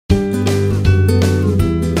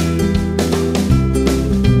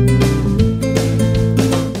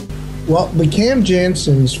Well, the Cam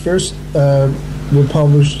Jansons first were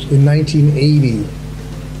published in 1980,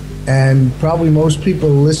 and probably most people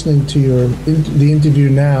listening to the interview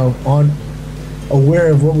now aren't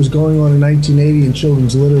aware of what was going on in 1980 in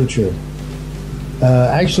children's literature.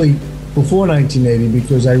 Actually, before 1980,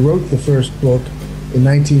 because I wrote the first book in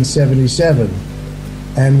 1977.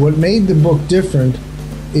 And what made the book different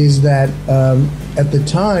is that at the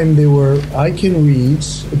time there were I Can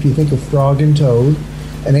Reads, if you think of Frog and Toad,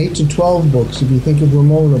 and 8 to 12 books, if you think of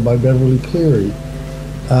Ramona by Beverly Cleary.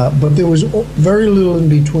 But there was very little in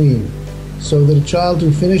between, so that a child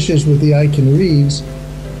who finishes with the I Can Reads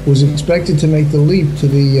was expected to make the leap to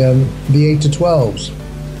the 8 to 12s.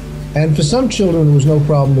 And for some children it was no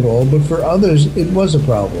problem at all, but for others it was a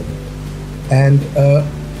problem. And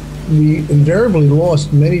we invariably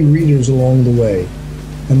lost many readers along the way.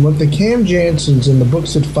 And what the Cam Jansons and the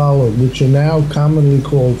books that followed, which are now commonly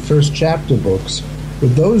called first chapter books,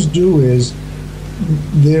 what those do is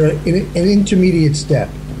they're an intermediate step.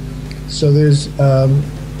 So there's,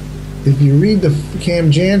 if you read the Cam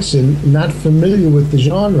Janson, not familiar with the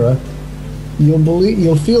genre,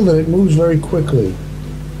 you'll feel that it moves very quickly.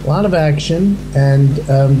 A lot of action and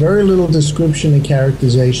very little description and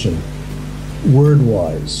characterization,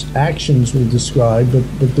 word-wise. Actions will describe,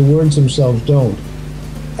 but the words themselves don't.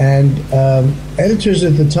 And editors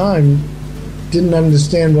at the time didn't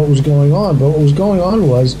understand what was going on, but what was going on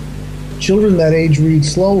was children that age read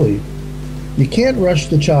slowly. You can't rush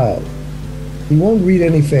the child. He won't read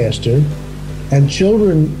any faster, and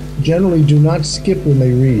children generally do not skip when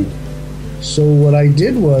they read. So what I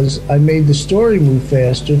did was I made the story move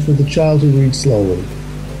faster for the child who reads slowly.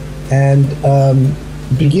 And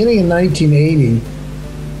beginning in 1980,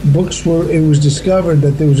 it was discovered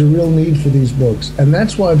that there was a real need for these books. And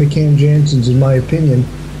that's why the Cam Jansons, in my opinion,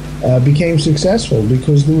 became successful,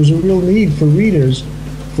 because there was a real need for readers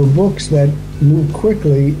for books that move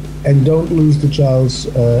quickly and don't lose the child's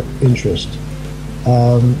interest.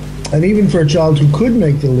 And even for a child who could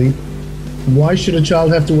make the leap, why should a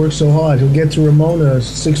child have to work so hard? He'll get to Ramona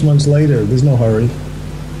 6 months later. There's no hurry.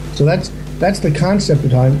 So that's the concept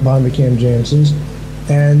behind the Cam Jansons.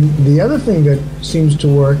 And the other thing that seems to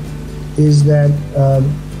work is that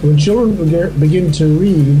when children begin to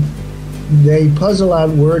read, they puzzle out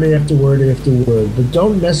word after word after word, but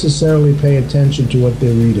don't necessarily pay attention to what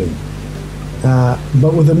they're reading.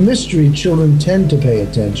 But with a mystery, children tend to pay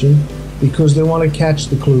attention because they want to catch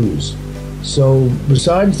the clues. So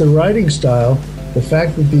besides the writing style, the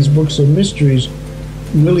fact that these books are mysteries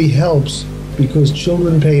really helps, because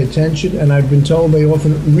children pay attention, and I've been told they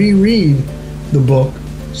often reread the book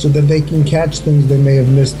so that they can catch things they may have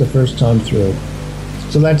missed the first time through.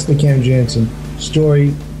 So that's the Cam Janson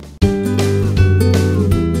story.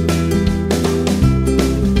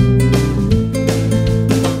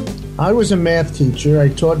 I was a math teacher. I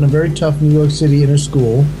taught in a very tough New York City inner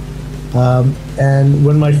school. And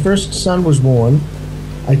when my first son was born,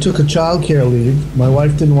 I took a child care leave. My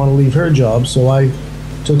wife didn't want to leave her job, so I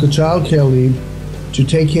took a child care leave to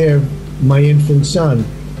take care of my infant son.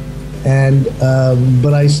 And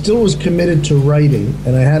but I still was committed to writing,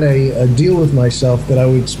 and I had a deal with myself that I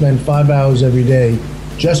would spend 5 hours every day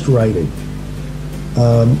just writing.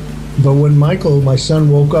 But when Michael, my son,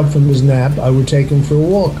 woke up from his nap, I would take him for a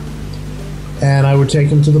walk, and I would take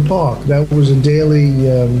him to the park. That was a daily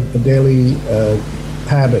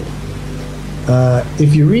habit.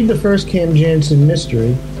 If you read the first Cam Janson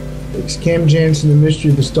mystery, it's Cam Janson, The Mystery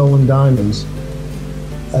of the Stolen Diamonds.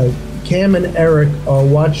 Cam and Eric are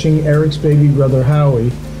watching Eric's baby brother Howie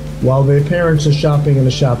while their parents are shopping in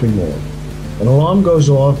a shopping mall. An alarm goes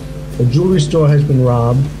off, a jewelry store has been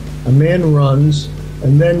robbed, a man runs,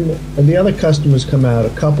 and then the other customers come out, a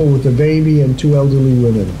couple with a baby and 2 elderly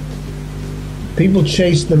women. People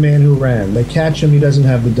chase the man who ran. They catch him, he doesn't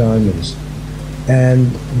have the diamonds. And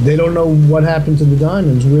they don't know what happened to the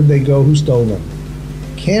diamonds, where'd they go, who stole them.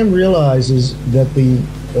 Cam realizes that the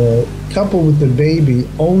couple with the baby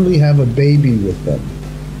only have a baby with them.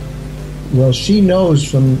 Well, she knows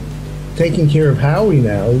from taking care of Howie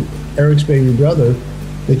now, Eric's baby brother,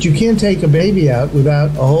 that you can't take a baby out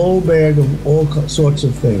without a whole bag of all sorts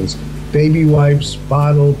of things. Baby wipes,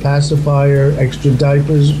 bottle, pacifier, extra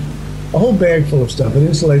diapers, a whole bag full of stuff, an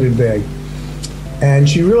insulated bag. And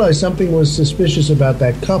she realized something was suspicious about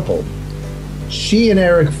that couple. She and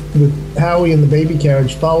Eric, with Howie in the baby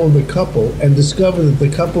carriage, followed the couple and discovered that the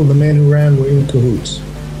couple and the man who ran were in cahoots.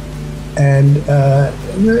 And the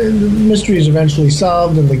mystery is eventually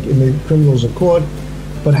solved and the criminals are caught.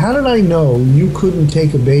 But how did I know you couldn't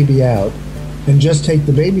take a baby out and just take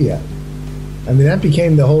the baby out? I mean, that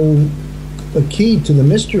became the key to the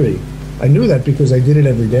mystery. I knew that because I did it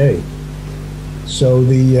every day. So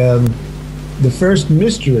the first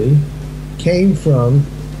mystery came from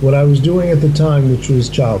what I was doing at the time, which was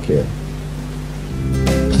childcare.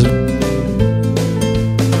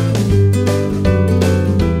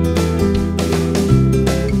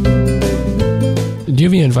 Do you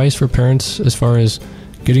have any advice for parents as far as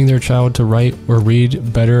getting their child to write or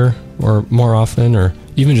read better or more often, or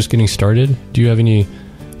even just getting started? Do you have any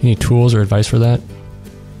tools or advice for that?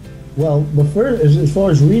 Well, as far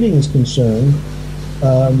as reading is concerned,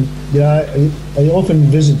 I often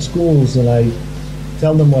visit schools and I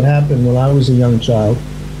tell them what happened when I was a young child,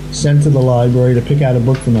 sent to the library to pick out a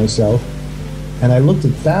book for myself, and I looked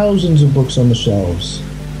at thousands of books on the shelves,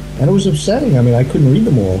 and it was upsetting. I mean, I couldn't read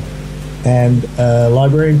them all. And a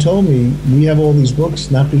librarian told me, we have all these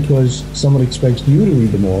books not because someone expects you to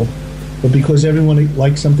read them all, but because everyone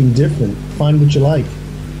likes something different. Find what you like.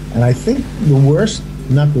 And I think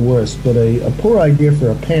not the worst, but a poor idea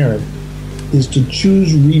for a parent is to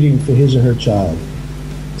choose reading for his or her child.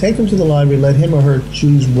 Take them to the library, let him or her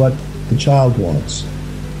choose what the child wants.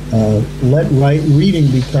 Let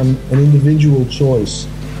reading become an individual choice.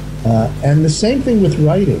 And the same thing with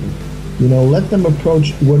writing. Let them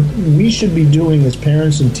approach what we should be doing as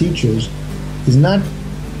parents and teachers is not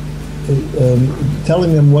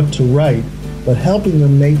telling them what to write, but helping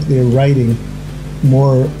them make their writing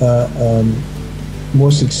more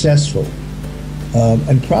successful.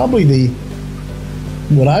 And probably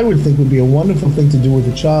what I would think would be a wonderful thing to do with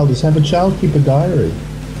a child is have a child keep a diary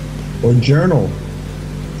or journal,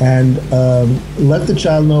 and let the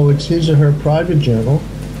child know it's his or her private journal,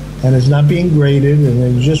 and it's not being graded, and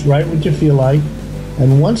they just write what you feel like.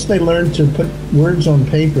 And once they learn to put words on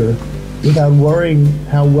paper without worrying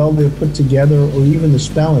how well they're put together or even the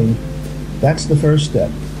spelling, that's the first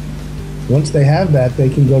step. Once they have that, they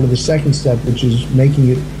can go to the second step, which is making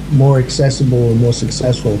it more accessible and more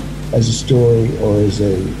successful as a story or as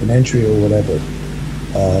an entry or whatever.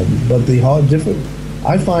 But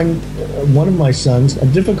I find one of my sons a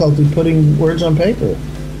difficulty putting words on paper.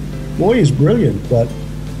 Boy is brilliant, but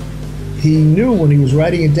he knew when he was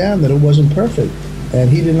writing it down that it wasn't perfect, and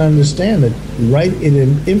he didn't understand that you write it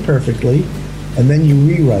imperfectly and then you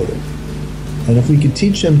rewrite it. And if we could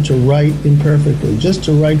teach them to write imperfectly, just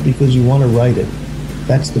to write because you want to write it,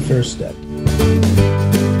 that's the first step.